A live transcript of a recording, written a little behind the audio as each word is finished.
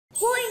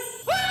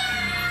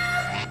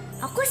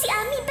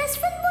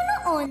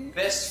noon.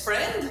 Best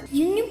friend?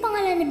 Yun yung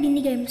pangalan na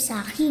binigay mo sa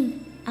akin.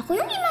 Ako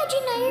yung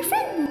imaginary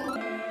friend mo.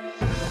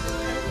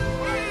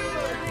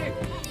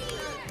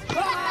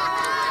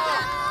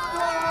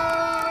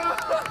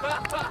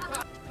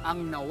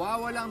 Ang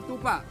nawawalang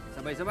tupa.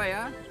 Sabay-sabay,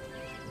 ha?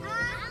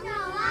 Ang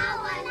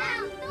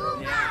nawawalang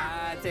tupa!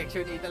 Yan,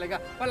 section A talaga.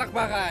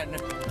 Palakpakan.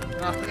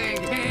 Okay,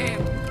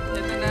 game.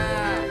 Ito na.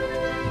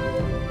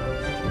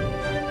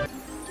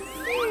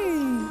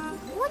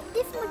 What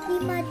if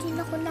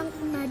mag-imagine ako ng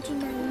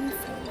imaginary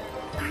friend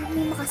para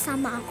may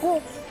makasama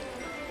ako?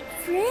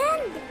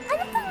 Friend,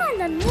 ano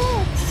pangalan mo?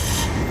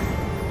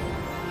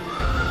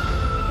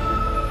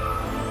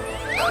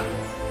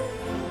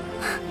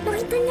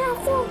 Nakita niya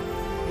ako.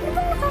 Ano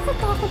bang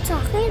nakakatakot sa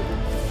akin?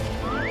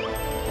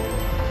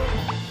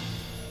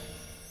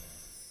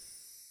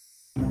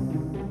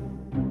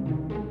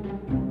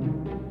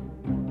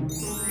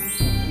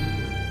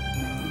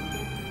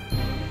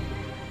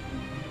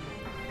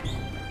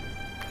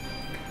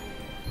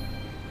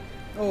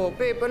 Oh,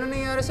 Pe, paano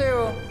nangyari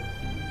sa'yo?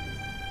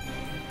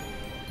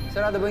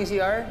 Sarado ba yung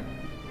CR?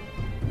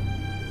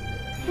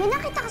 May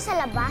nakita ka sa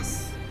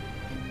labas.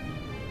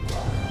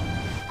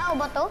 Tao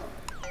ba to?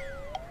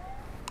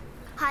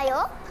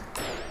 Hayop?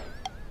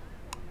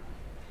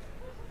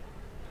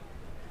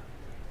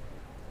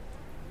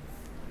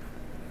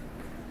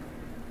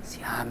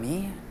 Si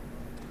Amie?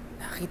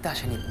 Nakita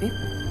siya ni Pip?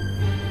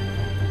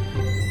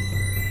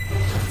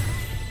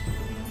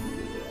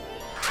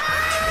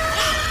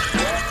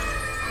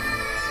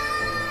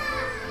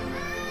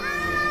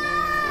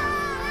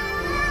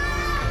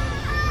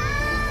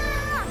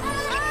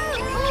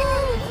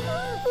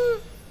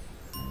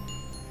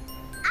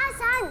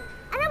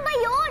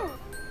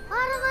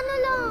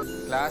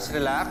 Class,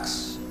 relax.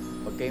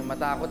 Huwag kayong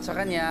matakot sa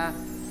kanya.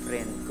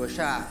 Friend ko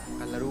siya.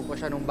 Kalaro ko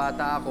siya nung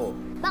bata ako.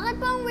 Bakit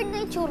pa ang weird na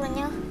itsura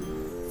niya?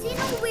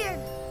 Sinong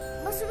weird?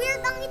 Mas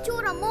weird ang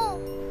itsura mo.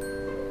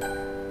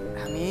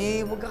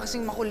 Amie, huwag ka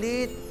kasing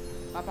makulit.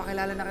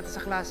 Papakilala na kita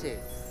sa klase.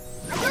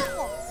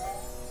 Ayoko.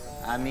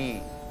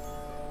 Amie,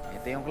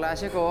 ito yung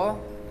klase ko.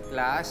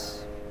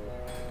 Class,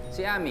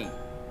 si Amie.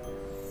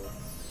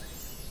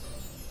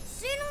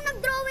 Sinong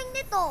nag-drawing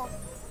nito?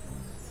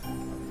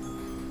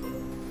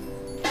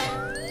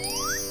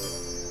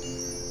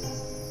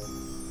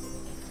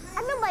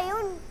 Ano ba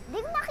yun? Di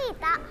ko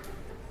makita.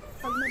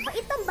 Pag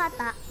mabait ang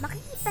bata,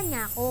 makikita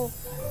niya ako.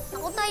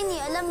 Ako tayo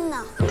alam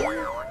na.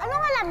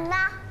 Anong alam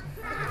na?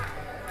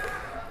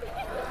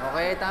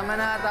 Okay, tama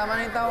na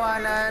yung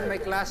tawanan. May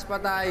class pa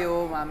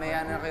tayo.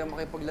 Mamaya na kayo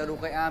makipaglaro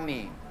kay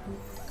Amie.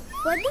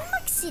 Pwedeng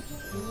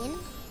mag-sit-in?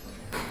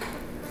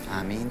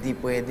 Amie, hindi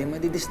pwede.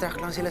 Madidistract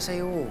lang sila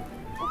sa'yo.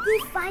 Okay,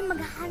 fine.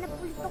 Maghahanap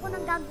ulit ako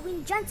ng gagawin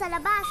dyan sa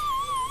labas.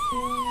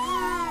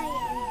 Ay,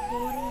 ang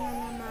boring na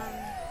naman.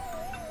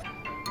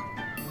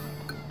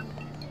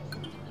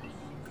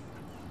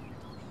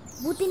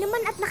 Buti naman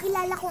at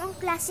nakilala ko ang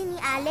klase ni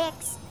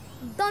Alex.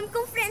 Dami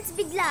kong friends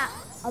bigla.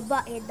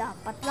 Aba,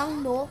 dapat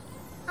lang, no?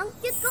 Ang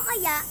cute ko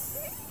kaya.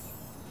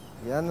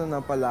 Yan ang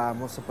napala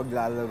mo sa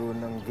paglalaro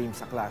ng game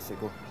sa klase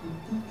ko.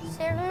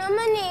 Sir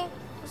naman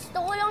Gusto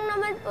ko lang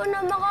naman po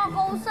na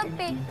makakausap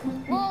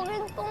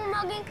Boring pong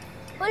maging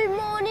hall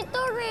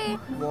monitor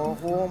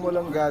Makukuha mo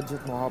lang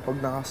gadget mo kapag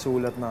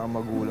nakasulat na ang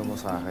magulang mo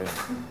sa akin.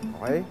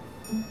 Okay?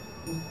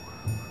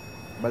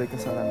 Balik ka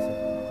sa klase.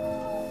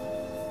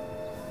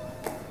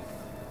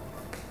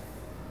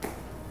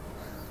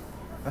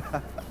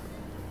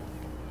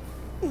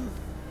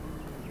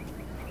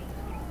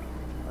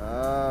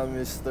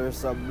 Mr.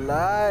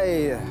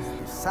 Sablay.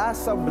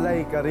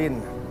 Sasablay ka rin.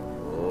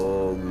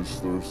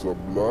 Mr.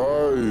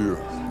 Sablay.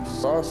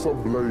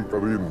 Sasablay ka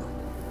rin.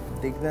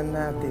 Tignan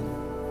natin.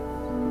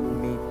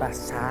 May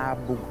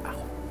pasabog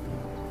ako.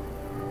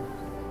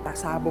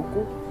 Pasabog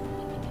ko.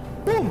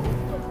 Boom!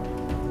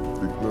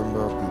 Tignan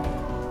natin.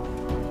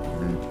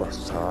 May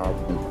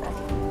pasabog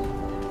ako.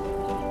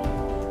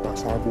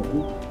 Pasabog ko.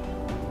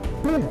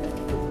 Boom!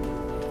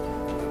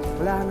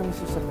 Wala ka naman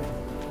sasablay.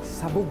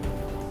 Sabog.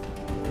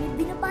 May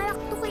binabalak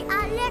to kay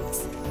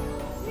Alex.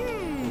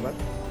 Ba't?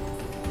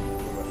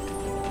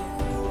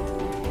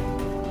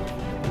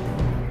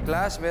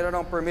 Class, meron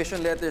akong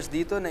permission letters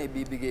dito na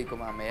ibibigay ko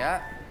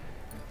mamaya.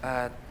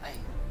 At,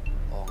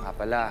 oo nga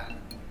pala.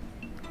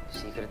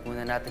 Secret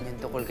muna natin yung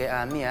tukol kay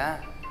Amie,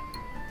 ha?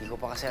 Hindi ko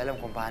pa kasi alam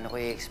kung paano ko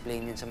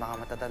i-explain yun sa mga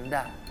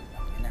matatanda.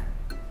 Alam na.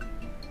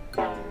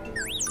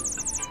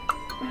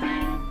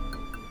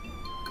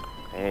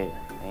 Okay,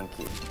 thank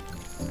you.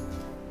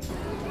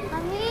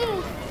 Amie!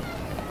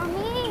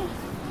 Amie!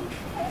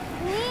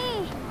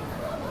 Amie!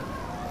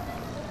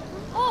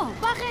 Oh,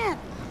 bakit?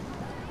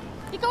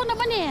 Ikaw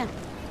naman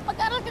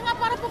Mag-aral ka nga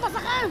para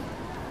pumasa ka.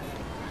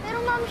 Pero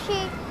Ma'am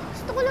Shi,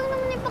 gusto ko lang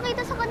naman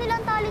ipakita sa kanila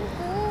ang talent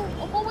ko.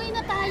 Umuwi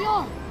na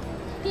tayo.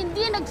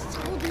 Hindi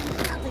nagsahod na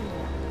natin.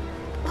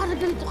 Para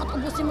ganito ka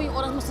ubusin mo yung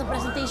oras mo sa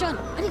presentation.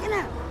 Halika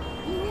na.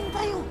 Umuwi na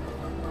tayo.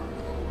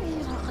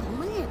 Hira ka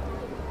naman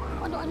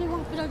Ano-ano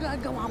yung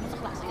pinagagawa mo sa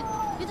klase?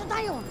 Dito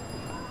tayo.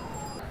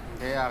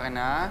 Okay, akin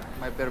na.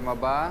 May pirma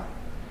ba?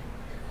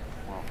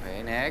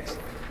 Okay,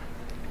 next.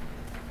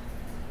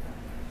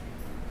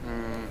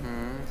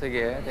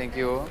 Sige, thank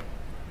you.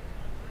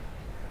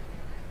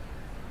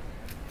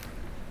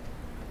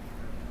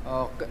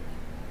 Okay.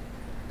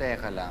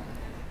 Teka lang.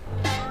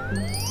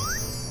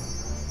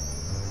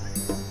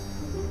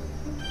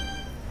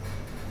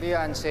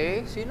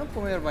 Beyonce, sino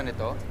pumirma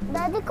nito?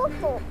 Daddy ko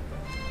po.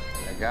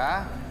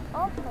 Talaga?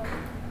 Opo.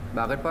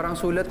 Bakit parang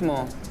sulat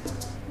mo?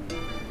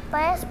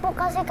 Parehas po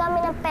kasi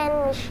kami ng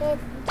penmanship.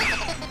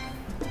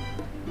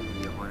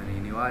 Hindi ako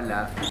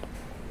naniniwala.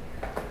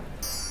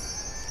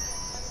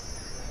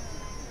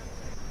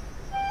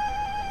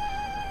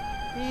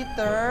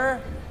 Peter,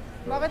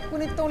 bakit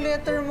punit tong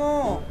letter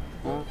mo?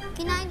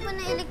 Kinain pa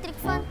ng electric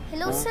fan.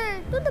 Hello,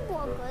 sir. Tuda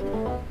po agad.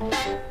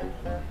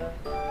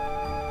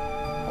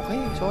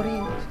 Okay, sorry.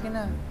 Sige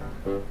na.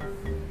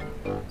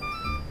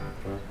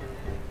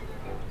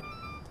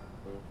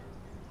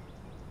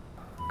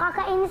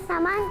 Kakainis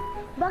naman.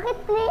 Bakit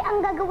play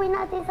ang gagawin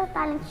natin sa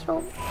talent show?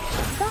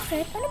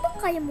 Bakit? Ano bang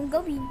kaya mong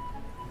gawin?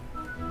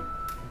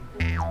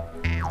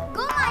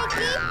 Go,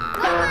 Mikey!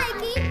 Go,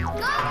 Mikey!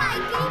 Go,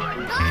 Mikey!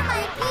 Go,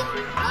 Mikey!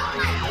 Go,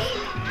 Mikey!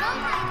 Go,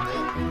 Mikey!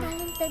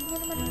 Talented niyo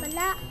naman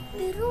pala.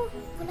 Pero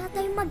wala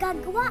tayong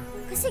magagawa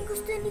kasi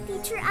gusto ni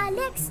Teacher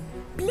Alex.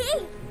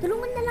 Play!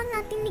 Tulungan na lang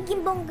natin ni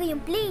Gimbongga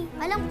yung play.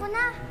 Alam ko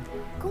na.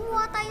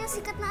 Kumuha tayo ng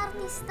sikat na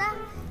artista.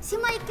 Si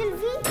Michael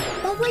V.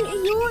 Bawal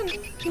ayun.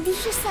 Hindi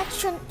siya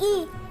Section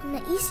E. Ang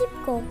naisip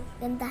ko,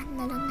 gandahan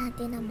na lang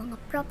natin ang mga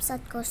props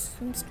at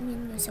costumes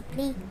ninyo sa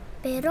play.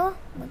 Pero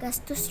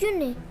magastos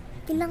yun eh.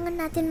 Kailangan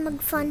natin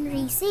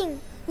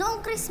mag-fundraising. Noong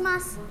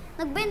Christmas,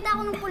 nagbenta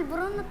ako ng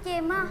pulburon at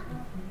yema.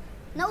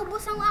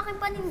 Naubos ang aking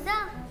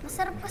paninda.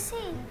 Masarap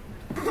kasi.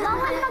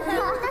 Bawal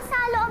magpunta sa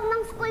loob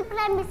ng school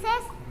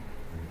premises.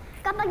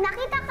 Kapag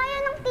nakita kayo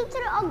ng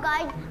teacher o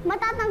guard,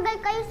 matatanggal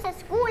kayo sa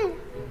school.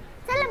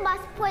 Sa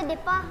labas, pwede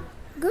pa.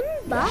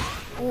 Ganun ba?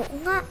 Oo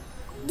nga.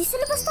 Di sa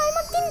labas tayo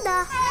magtinda.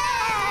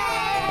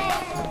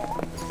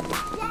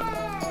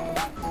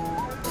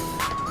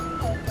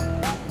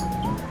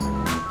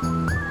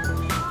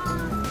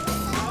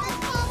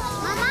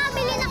 Mama,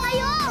 bili na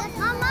kayo!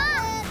 Mama!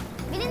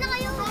 Bili na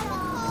kayo!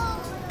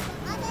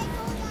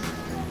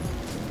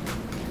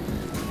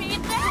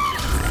 Peter!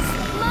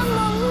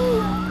 Mama!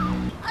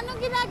 Anong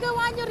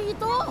ginagawa niyo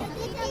rito?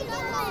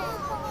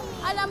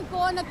 Alam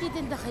ko,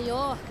 nagtitinda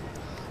kayo.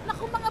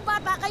 Naku, mga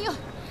bata kayo.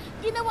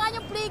 Ginawa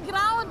niyong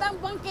playground ang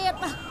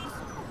bangketa.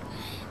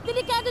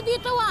 Delikado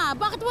dito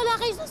Bakit wala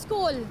kayo sa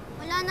school?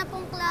 Wala na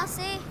pong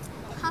klase.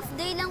 Half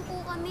day lang po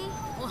kami.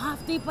 O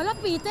half day pala,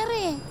 Peter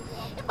eh.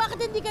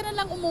 Bakit hindi ka na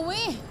lang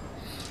umuwi?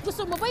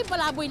 Gusto mo ba yung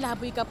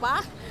palaboy-laboy ka pa?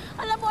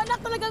 Alam mo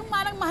anak, talagang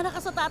manang-mana ka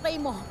sa tatay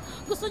mo.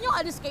 Gusto niyo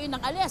alis kayo ng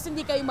alis,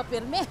 hindi kayo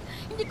mapirme.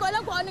 Hindi ko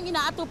alam kung anong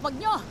inaatupag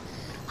niyo.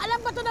 Alam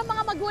ba ito ng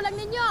mga magulang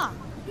ninyo?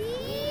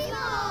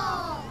 Dito!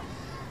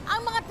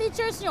 Ang mga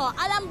teachers niyo,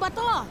 alam ba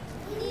to?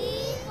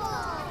 Dito!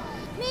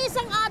 Ni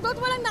isang adult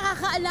walang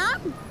nakakaalam.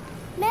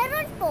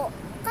 Meron po.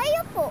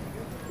 Kayo po.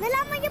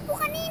 Nalaman niyo po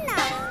kanina.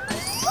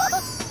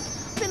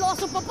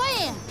 Piloso pa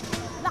eh.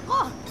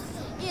 Nako,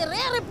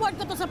 i-re-report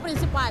ko to sa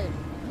principal.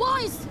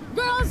 Boys,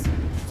 girls,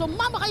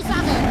 sumama kayo sa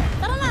akin.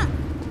 Tara na!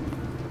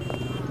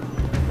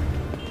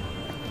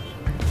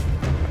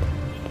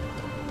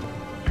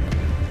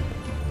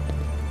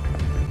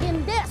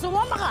 Hindi,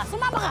 sumama ka!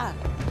 Sumama ka!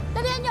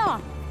 Dalihan nyo!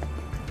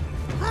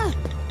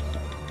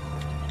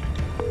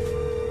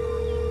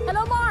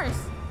 Hello, Mars!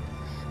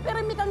 Pero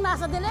hindi kang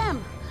nasa dilem.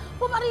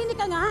 Pumarinig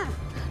ka nga.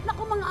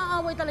 Naku, mga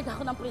aaway talaga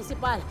ako ng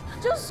principal.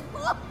 Diyos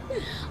ko!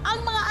 Ang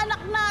mga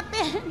anak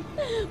natin,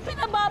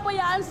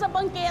 pinababayaan sa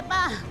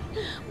bangketa.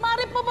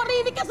 Mari,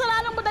 pumarinig ka sa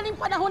lalong madaling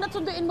panahon at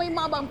sunduin mo yung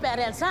mga bang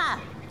parents, ha?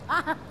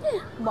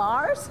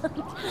 Mars?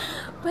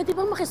 Pwede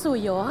bang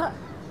makisuyo?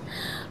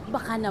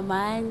 Baka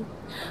naman.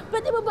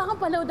 Pwede ba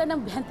akong palaudan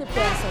ng 20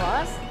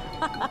 pesos?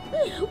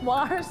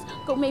 Mars,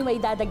 kung may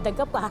dadagdag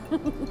ka pa.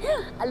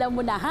 Alam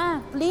mo na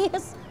ha,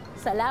 please.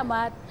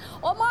 Salamat.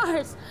 O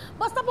Mars,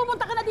 basta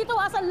pumunta ka na dito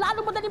sa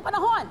lalong madaling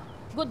panahon.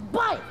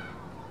 Goodbye!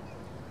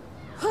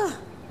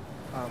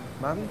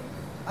 Ma'am,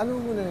 ano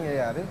muna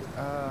nangyayari?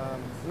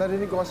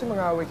 Narinig ko kasi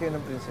mga-away kayo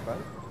ng principal.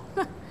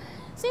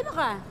 Sino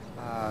ka?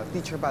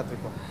 Teacher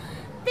Patrick po.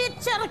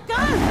 Teacher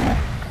ka!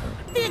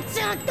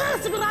 Teacher ka!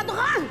 Sigurado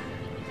ka!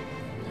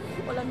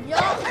 Walang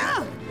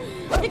yawa!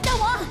 Ikaw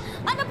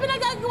ano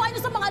pinagagawa niyo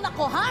sa mga anak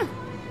ko, ha?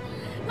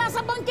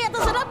 Nasa bangketa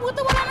sila,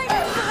 buto wala na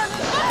yun!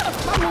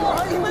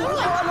 Hindi ko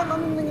alam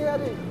anong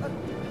nangyayari.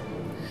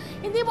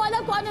 Hindi mo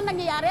alam kung anong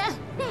nangyayari?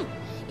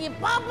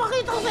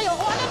 Ipapakita ko sa'yo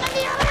kung anong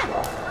nangyayari!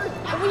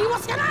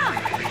 Umiwas ka na!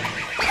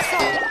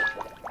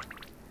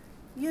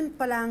 Yun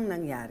palang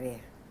nangyari.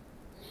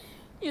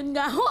 Yun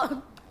nga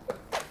ho.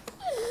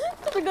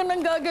 Talagang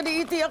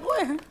nanggagaliiti ako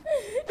eh.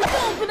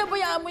 Ikaw ang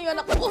pinabayaan mo yung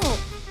anak ko.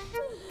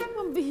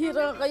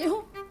 Mambihira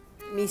kayo.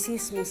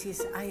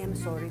 Mrs., I am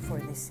sorry for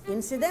this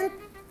incident.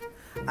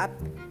 At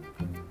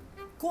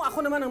kung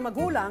ako naman ang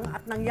magulang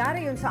at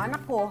nangyari yun sa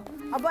anak ko,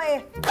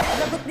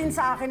 lagot din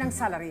sa akin ang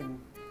salarin.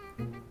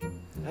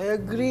 I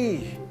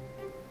agree.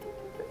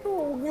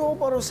 Pero huwag niyo ako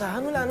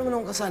parusahan. Wala naman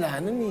akong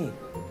kasalanan eh.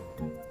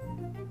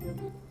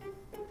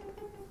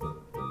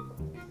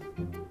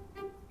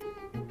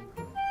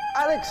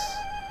 Alex!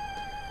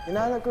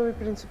 Hinahanap ko yung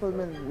principal,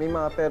 man. May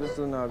mga parents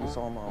doon na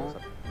gusto kong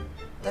makausap.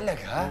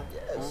 Talaga?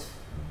 Yes.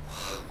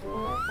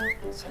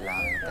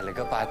 Salamat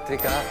talaga,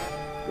 Patrick, ha?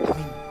 I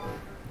mean,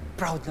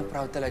 proud na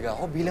proud talaga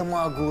ako bilang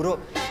mga guro.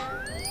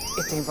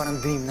 Ito yung parang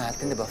dream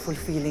natin, di ba?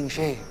 Fulfilling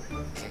siya, eh.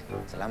 Okay,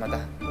 salamat,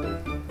 ha?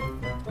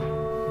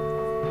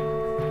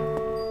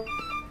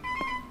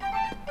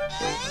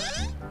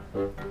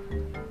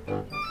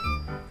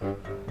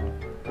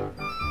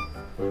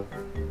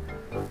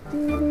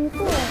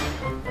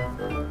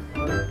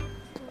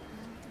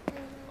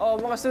 Oh,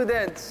 mga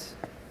students.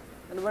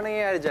 Ano ba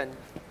nangyayari dyan?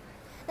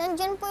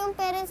 Nandyan po yung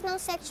parents ng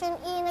Section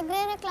E.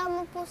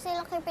 Nagre-reklamo po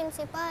sila kay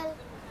principal.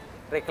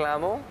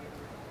 Reklamo?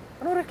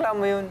 Anong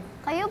reklamo yun?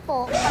 Kayo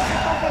po, kasi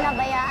po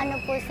pinabayaan na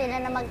po sila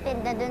na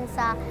magtinda dun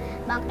sa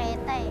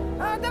bangketa eh.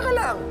 Ah, teka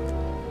lang.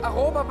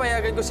 Ako,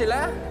 papayagan ko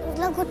sila?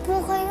 Lagot po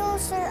kayo,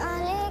 Sir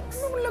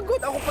Alex. Anong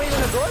lagot? Ako pa yung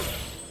lagot?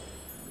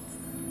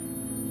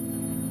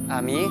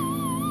 Amie?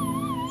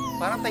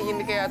 Parang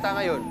tahimik ka yata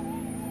ngayon.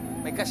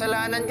 May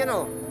kasalanan ka,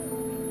 no?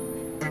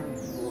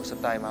 Uusap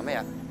tayo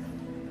mamaya.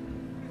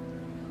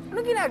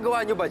 Anong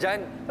ginagawa niyo ba dyan?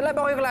 Wala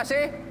ba kayong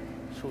klase?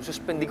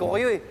 Sususpendi ko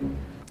kayo, eh.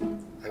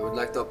 I would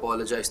like to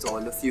apologize to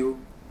all of you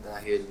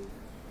dahil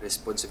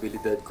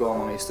responsibilidad ko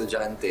ang mga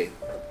estudyante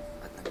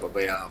at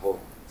nagpabaya ako.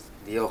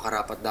 Hindi ako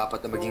karapat-dapat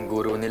na maging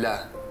guro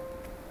nila.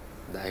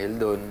 Dahil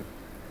doon,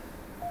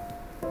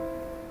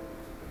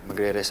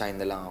 magre-resign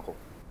na lang ako.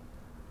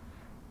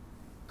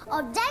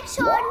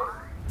 Objection!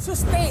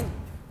 Sustain!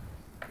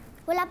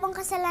 Wala pong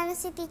kasalanan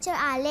si Teacher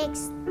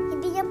Alex.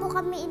 Hindi niya po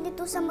kami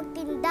inutusang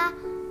magtinda.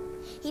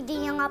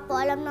 Hindi niya nga po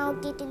alam na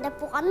magtitinda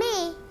po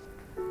kami.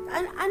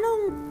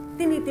 Anong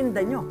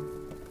tinitinda nyo?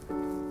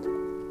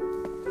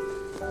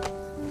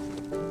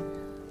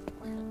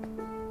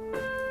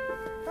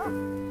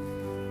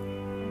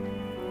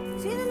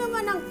 Sino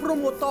naman ang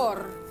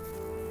promotor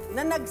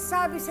na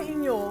nagsabi sa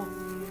inyo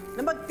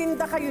na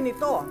magtinda kayo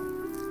nito?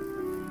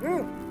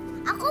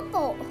 Ako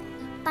po,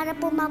 para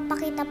po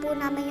mapakita po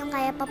namin yung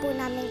kaya pa po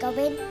namin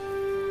gawin.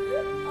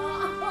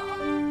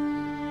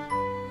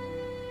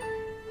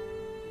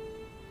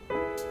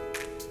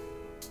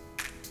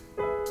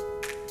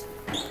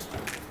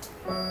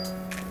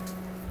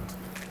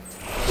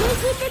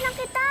 Nakikita lang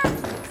kita!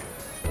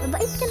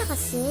 Mabait ka na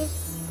kasi.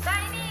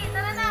 Tiny,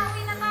 tara na!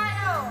 Uwi na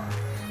tayo!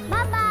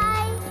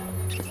 Bye-bye!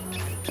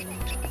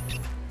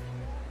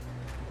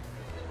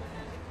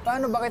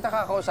 Paano ba kita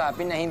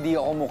kakausapin na hindi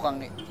ako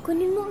mukhang...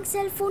 Kunin mo ang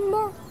cellphone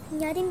mo.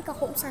 Kunyari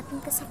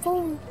kakausapin ka sa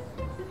phone.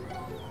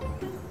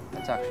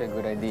 That's actually a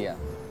good idea.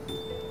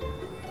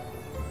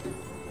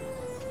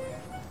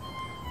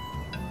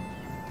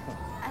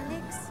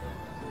 Alex?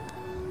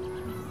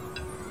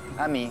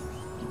 Amie,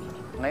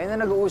 ngayon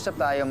na nag-uusap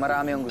tayo,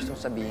 marami ang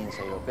gustong sabihin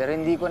sa'yo. Pero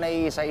hindi ko na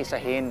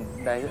iisa-isahin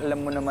dahil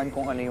alam mo naman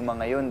kung ano yung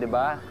mga yun, di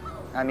ba?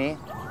 Amie?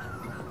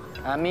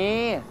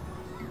 Amie!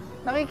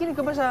 Nakikinig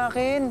ka ba sa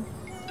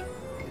akin?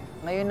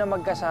 Ngayon na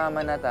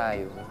magkasama na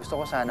tayo,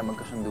 gusto ko sana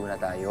magkasundo na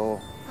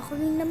tayo. Ako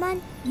rin naman.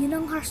 Yun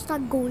ang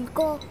hashtag goal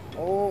ko.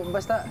 Oo,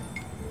 basta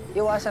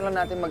iwasan lang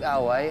natin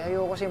mag-away.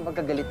 Ayoko kasi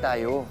magkagalit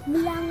tayo.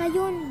 Mula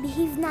ngayon,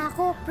 behave na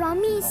ako.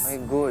 Promise.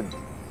 Okay, good.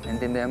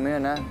 Naintindihan mo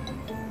yun, ha?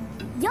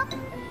 Yup!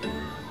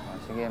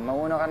 Sige,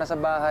 mauna ka na sa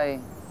bahay.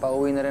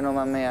 Pauwi na rin ako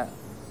mamaya.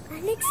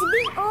 Alex, si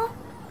Bing, oh.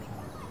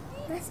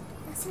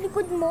 Nasa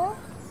likod mo.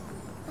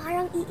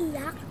 Parang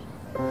iiyak.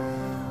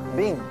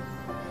 Bing,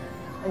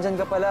 andyan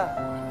ka pala.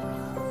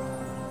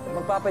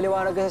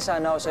 Magpapaliwanag kasi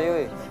sana ako sa'yo,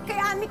 eh. Kay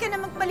Amie ka na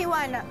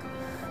magpaliwanag.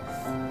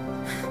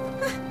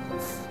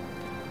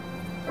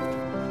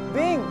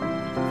 Bing!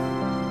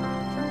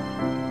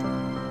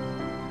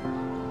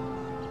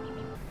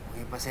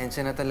 Okay,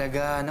 pasensya na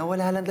talaga.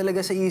 Nawala lang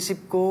talaga sa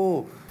isip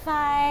ko.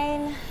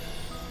 Fine.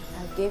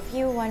 I'll give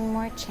you one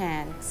more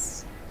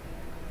chance.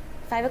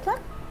 5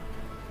 o'clock?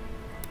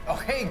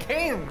 Okay,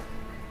 game!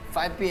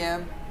 5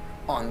 p.m.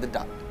 on the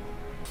dot.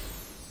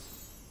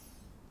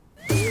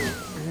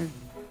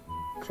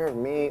 Sir,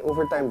 may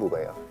overtime po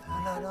kayo?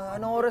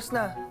 Anong oras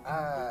na?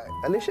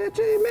 Alis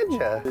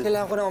 7:30.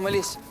 Kailangan ko na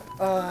umalis.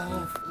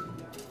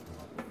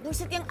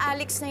 Busit yung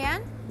Alex na yan.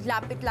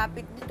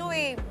 Lapit-lapit dito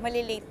eh.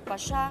 Malilate pa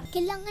siya.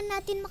 Kailangan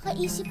natin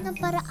makaisip ng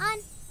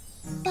paraan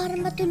para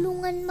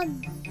matulungan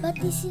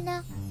magbati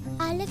sina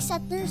Alex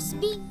at Nurse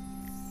Bing.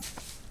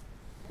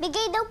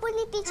 Bigay daw po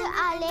ni Teacher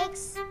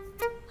Alex.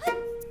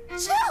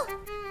 Chill!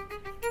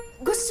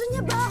 Gusto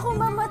niya ba akong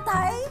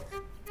mamatay?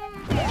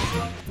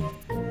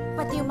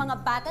 Pati yung mga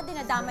bata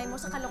dinadamay mo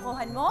sa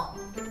kalokohan mo?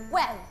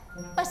 Well,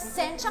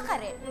 pasensya ka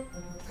rin.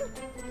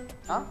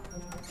 Ha?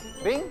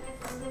 Bing?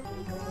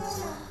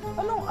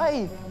 Anong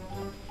ay?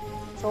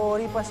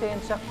 Sorry,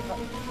 pasensya ka.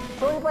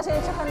 Sorry,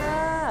 pasensya ka na.